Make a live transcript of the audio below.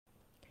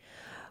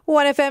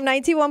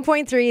1FM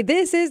 91.3.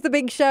 This is The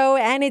Big Show,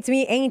 and it's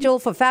me, Angel,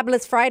 for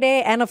Fabulous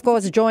Friday. And of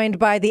course, joined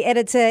by the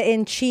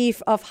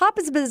editor-in-chief of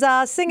Harper's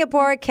Bazaar,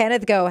 Singapore,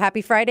 Kenneth Goh.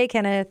 Happy Friday,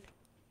 Kenneth.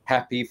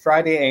 Happy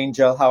Friday,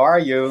 Angel. How are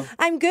you?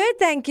 I'm good,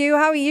 thank you.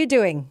 How are you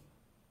doing?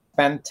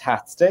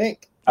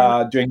 Fantastic.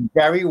 Doing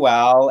very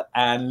well,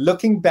 and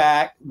looking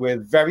back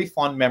with very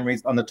fond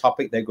memories on the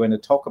topic they're going to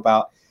talk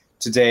about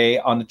today,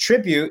 on a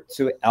tribute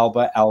to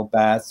Albert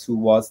Elbaz, who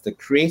was the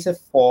creative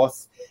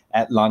force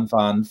at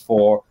Lanvin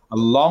for a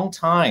long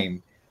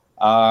time.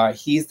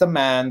 He's the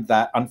man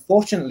that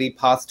unfortunately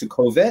passed to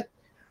COVID,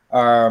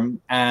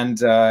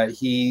 and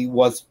he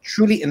was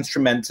truly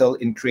instrumental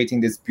in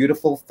creating these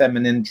beautiful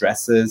feminine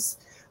dresses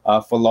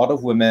for a lot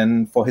of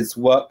women, for his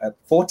work at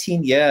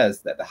 14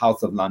 years at the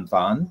House of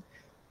Lanvin.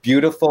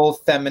 Beautiful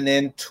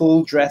feminine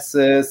tulle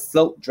dresses,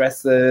 silk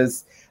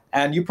dresses.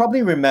 And you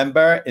probably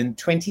remember in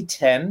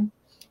 2010,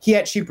 he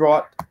actually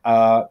brought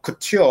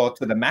couture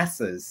to the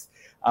masses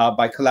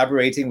by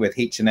collaborating with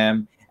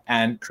H&M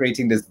and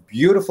creating this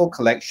beautiful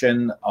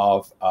collection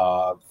of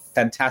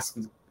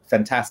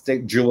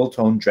fantastic jewel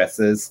tone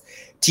dresses,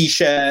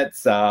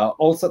 t-shirts,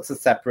 all sorts of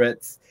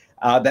separates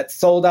that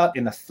sold out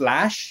in a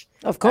flash.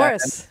 Of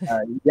course.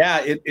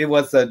 It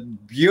was a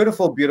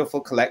beautiful,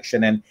 beautiful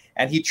collection.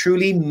 And he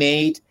truly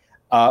made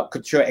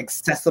couture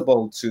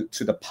accessible to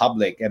the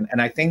public.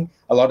 And I think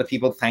a lot of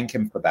people thank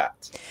him for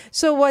that.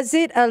 So was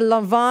it a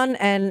Lanvin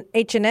and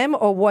H&M,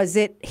 or was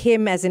it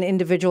him as an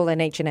individual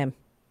and H&M?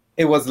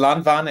 It was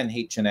Lanvin and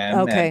H&M.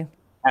 Okay.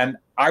 And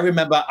I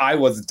remember I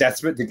was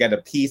desperate to get a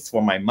piece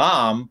for my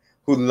mom,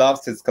 who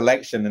loves his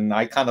collection, and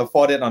I can't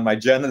afford it on my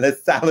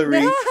journalist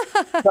salary. So,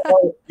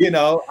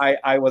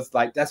 I was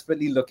like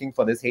desperately looking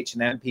for this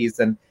H&M piece.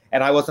 And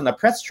I was on a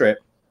press trip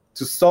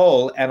to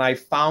Seoul, and I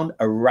found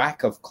a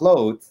rack of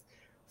clothes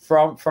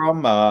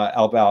from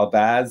Albert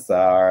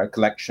Elbaz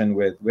collection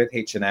with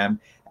H&M.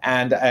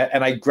 And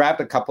I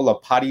grabbed a couple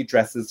of party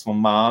dresses for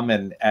mom,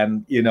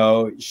 and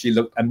she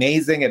looked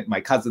amazing at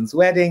my cousin's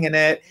wedding in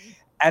it.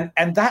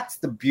 And that's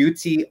the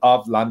beauty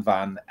of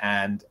Lanvin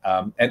and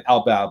Albert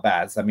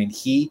Elbaz. I mean,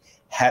 he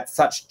had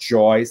such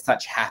joy,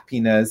 such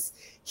happiness.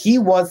 He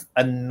was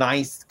a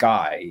nice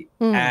guy.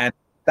 And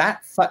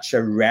that's such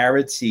a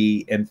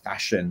rarity in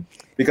fashion,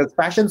 because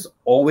fashion's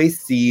always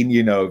seen,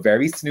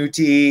 very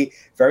snooty,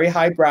 very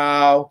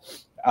highbrow,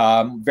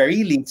 very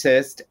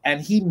elitist.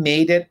 And he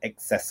made it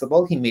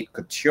accessible. He made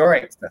couture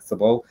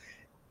accessible.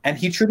 And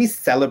he truly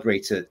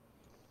celebrated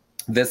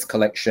this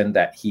collection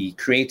that he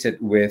created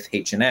with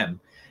H&M.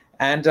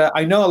 And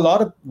I know a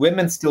lot of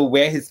women still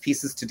wear his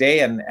pieces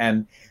today.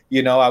 And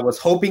I was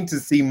hoping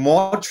to see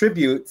more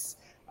tributes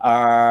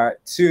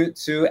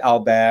to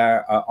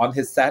Albert on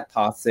his sad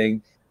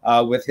passing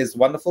with his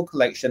wonderful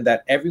collection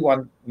that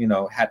everyone,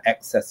 had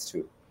access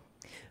to.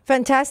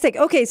 Fantastic.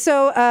 Okay,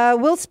 so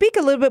we'll speak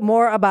a little bit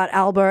more about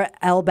Albert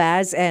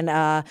Elbaz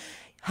and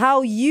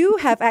how you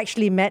have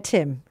actually met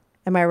him.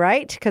 Am I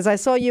right? Because I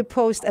saw you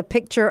post a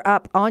picture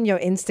up on your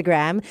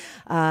Instagram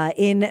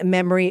in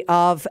memory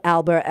of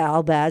Albert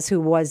Elbaz, who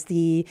was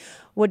the,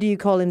 what do you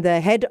call him, the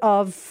head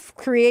of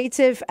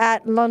creative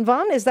at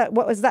Lanvin?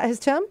 Was that his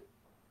term?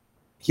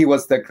 He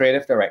was the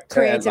creative director.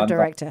 Creative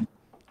director.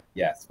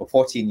 Yes, for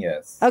 14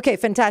 years. Okay,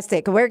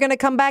 fantastic. We're going to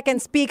come back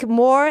and speak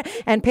more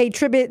and pay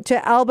tribute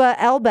to Albert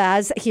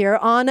Elbaz here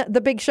on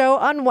The Big Show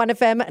on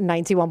 1FM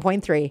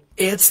 91.3.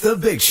 It's The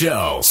Big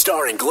Show,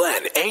 starring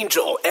Glenn,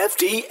 Angel,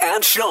 FD,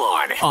 and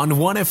Sean on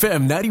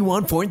 1FM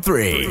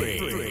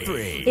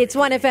 91.3. It's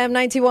 1FM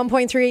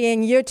 91.3,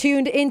 and you're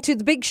tuned into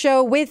The Big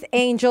Show with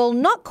Angel.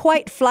 Not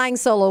quite flying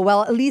solo.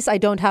 Well, at least I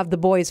don't have the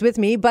boys with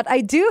me, but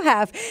I do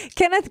have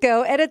Kenneth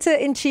Goh,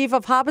 editor-in-chief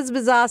of Harper's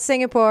Bazaar,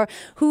 Singapore,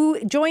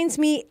 who joins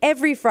me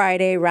every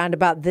Friday around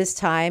about this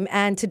time.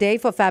 And today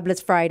for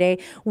Fabulous Friday,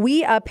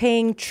 we are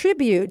paying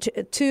tribute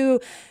to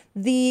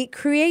the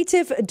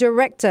creative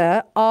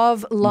director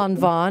of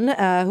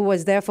Lanvin, who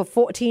was there for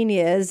 14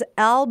 years,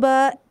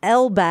 Albert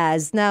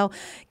Elbaz. Now,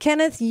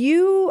 Kenneth,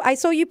 I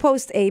saw you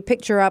post a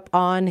picture up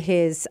on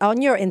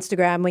your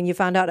Instagram when you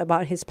found out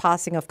about his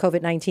passing of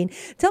COVID-19.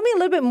 Tell me a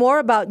little bit more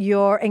about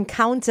your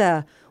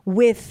encounter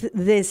with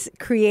this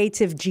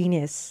creative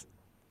genius.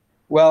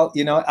 Well,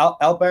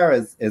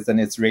 Albert is an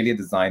Israeli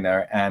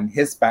designer, and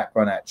his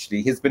background,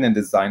 actually, he's been in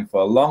design for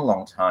a long,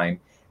 long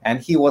time. And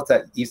he was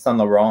at Yves Saint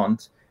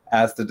Laurent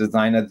as the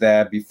designer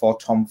there before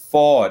Tom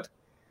Ford.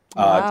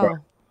 Wow.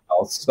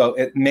 So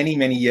many,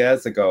 many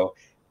years ago.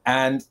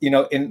 And,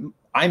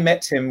 I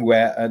met him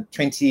I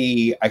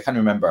can't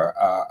remember,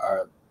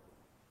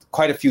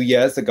 quite a few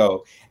years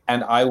ago.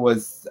 And I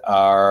was,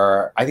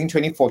 I think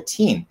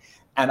 2014.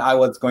 And I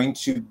was going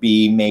to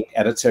be made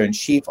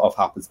editor-in-chief of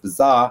Harper's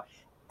Bazaar.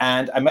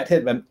 And I met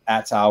him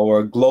at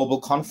our global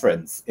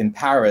conference in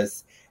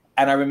Paris.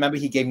 And I remember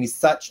he gave me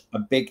such a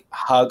big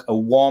hug, a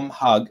warm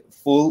hug,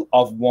 full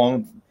of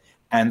warmth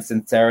and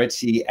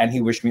sincerity. And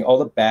he wished me all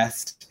the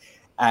best.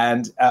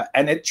 And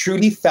it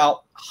truly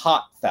felt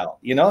heartfelt.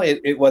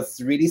 It was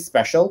really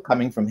special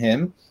coming from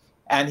him.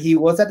 And he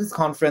was at his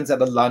conference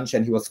at a lunch,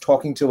 and he was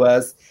talking to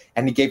us,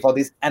 and he gave all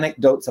these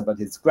anecdotes about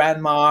his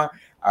grandma,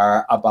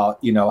 about,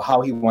 you know, how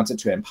he wanted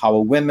to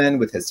empower women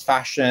with his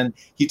fashion.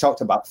 He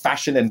talked about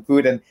fashion and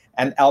food,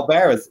 and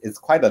Albert is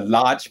quite a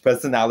large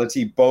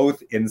personality,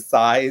 both in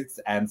size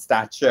and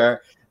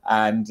stature,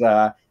 and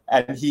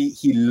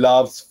he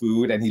loves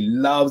food and he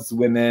loves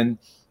women.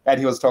 And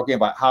he was talking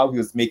about how he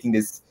was making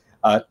this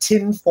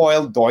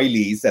tinfoil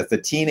doilies as a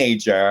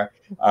teenager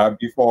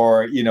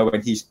before, you know,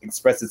 when he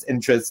expressed his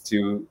interest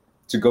to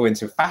go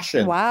into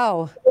fashion.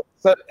 Wow.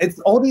 So it's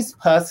all these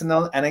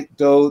personal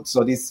anecdotes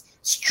or these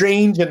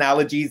strange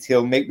analogies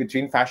he'll make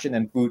between fashion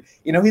and food.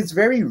 You know, he's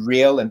very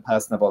real and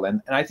personable.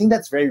 And I think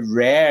that's very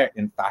rare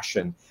in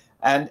fashion.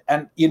 And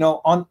you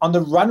know, on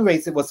the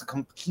runways, it was a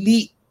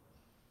complete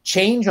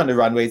change on the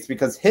runways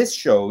because his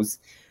shows,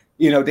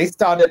 you know, they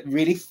started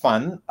really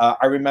fun.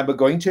 I remember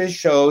going to his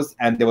shows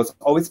and there was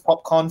always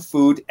popcorn,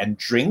 food, and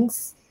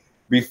drinks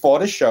before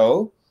the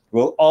show.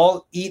 We'll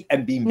all eat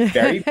and be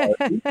very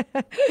healthy.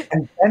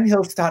 And then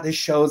he'll start his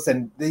shows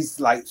and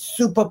these like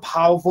super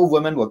powerful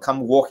women will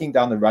come walking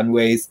down the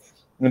runways.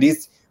 And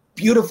these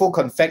beautiful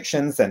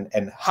confections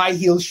and high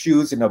heel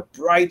shoes, you know,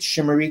 bright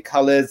shimmery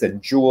colors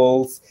and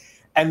jewels.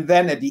 And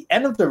then at the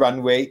end of the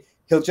runway,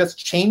 he'll just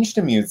change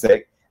the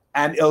music.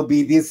 And it'll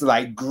be these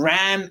like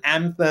grand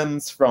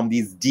anthems from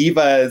these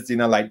divas, you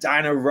know, like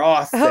Diana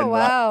Ross. Oh,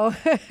 wow.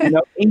 You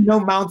know, Ain't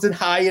No Mountain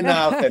High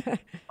Enough. And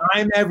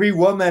I'm Every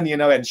Woman, you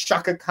know, and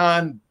Shaka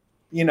Khan,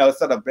 you know,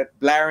 sort of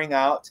blaring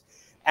out.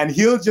 And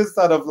he'll just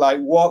sort of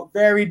like walk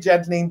very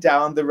gently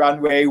down the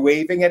runway,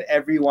 waving at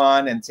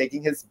everyone and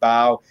taking his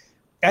bow.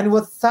 And it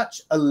was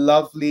such a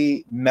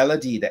lovely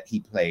melody that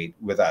he played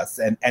with us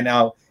and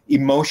our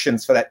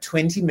emotions for that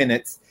 20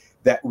 minutes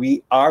that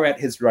we are at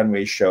his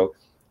runway show.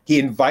 He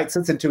invites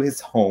us into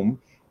his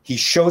home. He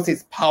shows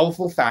his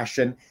powerful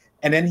fashion.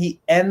 And then he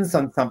ends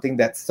on something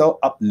that's so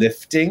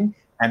uplifting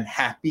and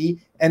happy.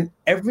 And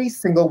every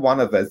single one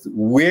of us,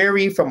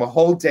 weary from a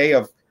whole day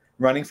of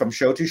running from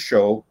show to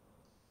show,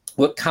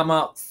 would come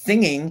out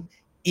singing,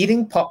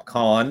 eating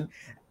popcorn,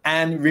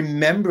 and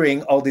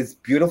remembering all this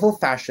beautiful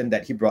fashion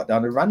that he brought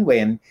down the runway.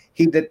 And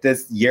he did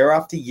this year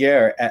after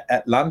year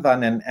at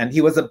Lanvin. And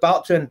he was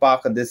about to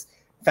embark on this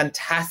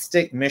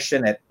fantastic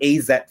mission at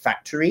AZ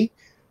Factory,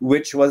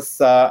 which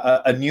was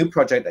a new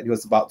project that he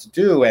was about to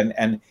do.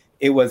 And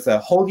it was a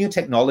whole new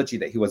technology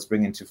that he was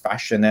bringing to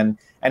fashion. And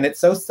it's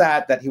so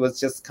sad that he was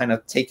just kind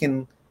of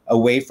taken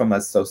away from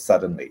us so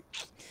suddenly.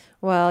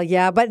 Well,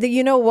 yeah, but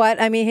you know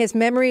what? I mean, his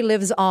memory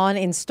lives on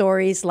in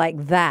stories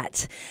like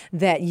that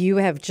you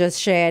have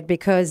just shared,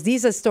 because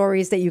these are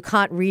stories that you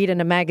can't read in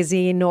a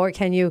magazine, nor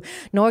can you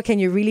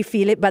really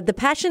feel it. But the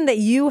passion that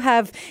you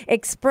have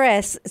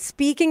expressed,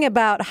 speaking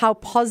about how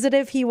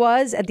positive he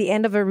was at the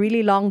end of a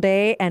really long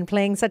day and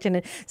playing such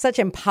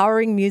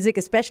empowering music,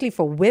 especially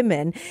for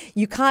women,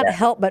 you can't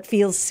help but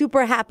feel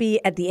super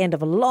happy at the end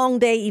of a long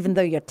day, even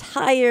though you're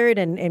tired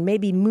and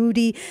maybe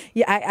moody.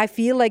 Yeah, I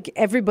feel like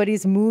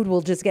everybody's mood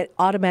will just get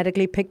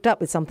automatically picked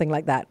up with something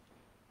like that.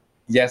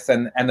 Yes,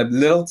 and a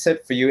little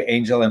tip for you,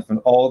 Angel, and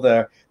from all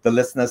the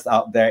listeners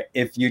out there,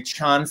 if you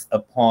chance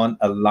upon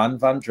a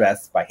Lanvin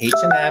dress by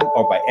H&M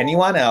or by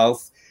anyone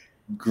else,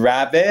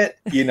 grab it,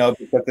 you know,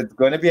 because it's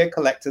going to be a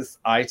collector's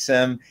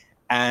item,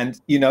 and,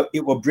 you know,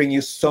 it will bring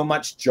you so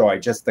much joy,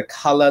 just the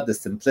color, the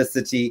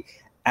simplicity,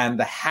 and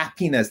the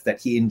happiness that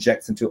he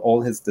injects into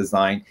all his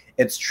design.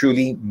 It's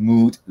truly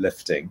mood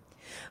lifting.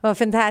 Well,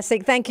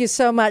 fantastic. Thank you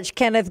so much,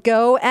 Kenneth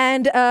Goh.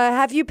 And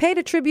have you paid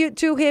a tribute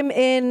to him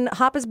in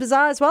Harper's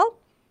Bazaar as well?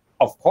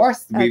 Of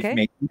course. We've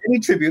made many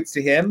tributes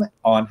to him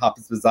on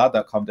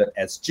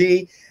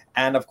harpersbazaar.com.sg.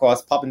 And of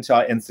course, pop into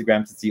our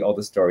Instagram to see all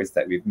the stories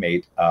that we've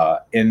made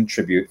in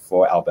tribute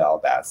for Albert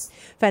Albaz.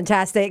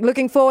 Fantastic.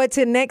 Looking forward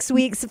to next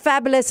week's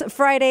fabulous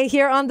Friday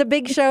here on The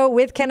Big Show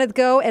with Kenneth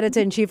Goh,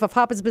 Editor-in-Chief of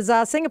Harper's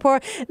Bazaar Singapore.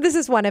 This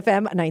is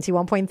 1FM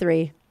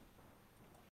 91.3.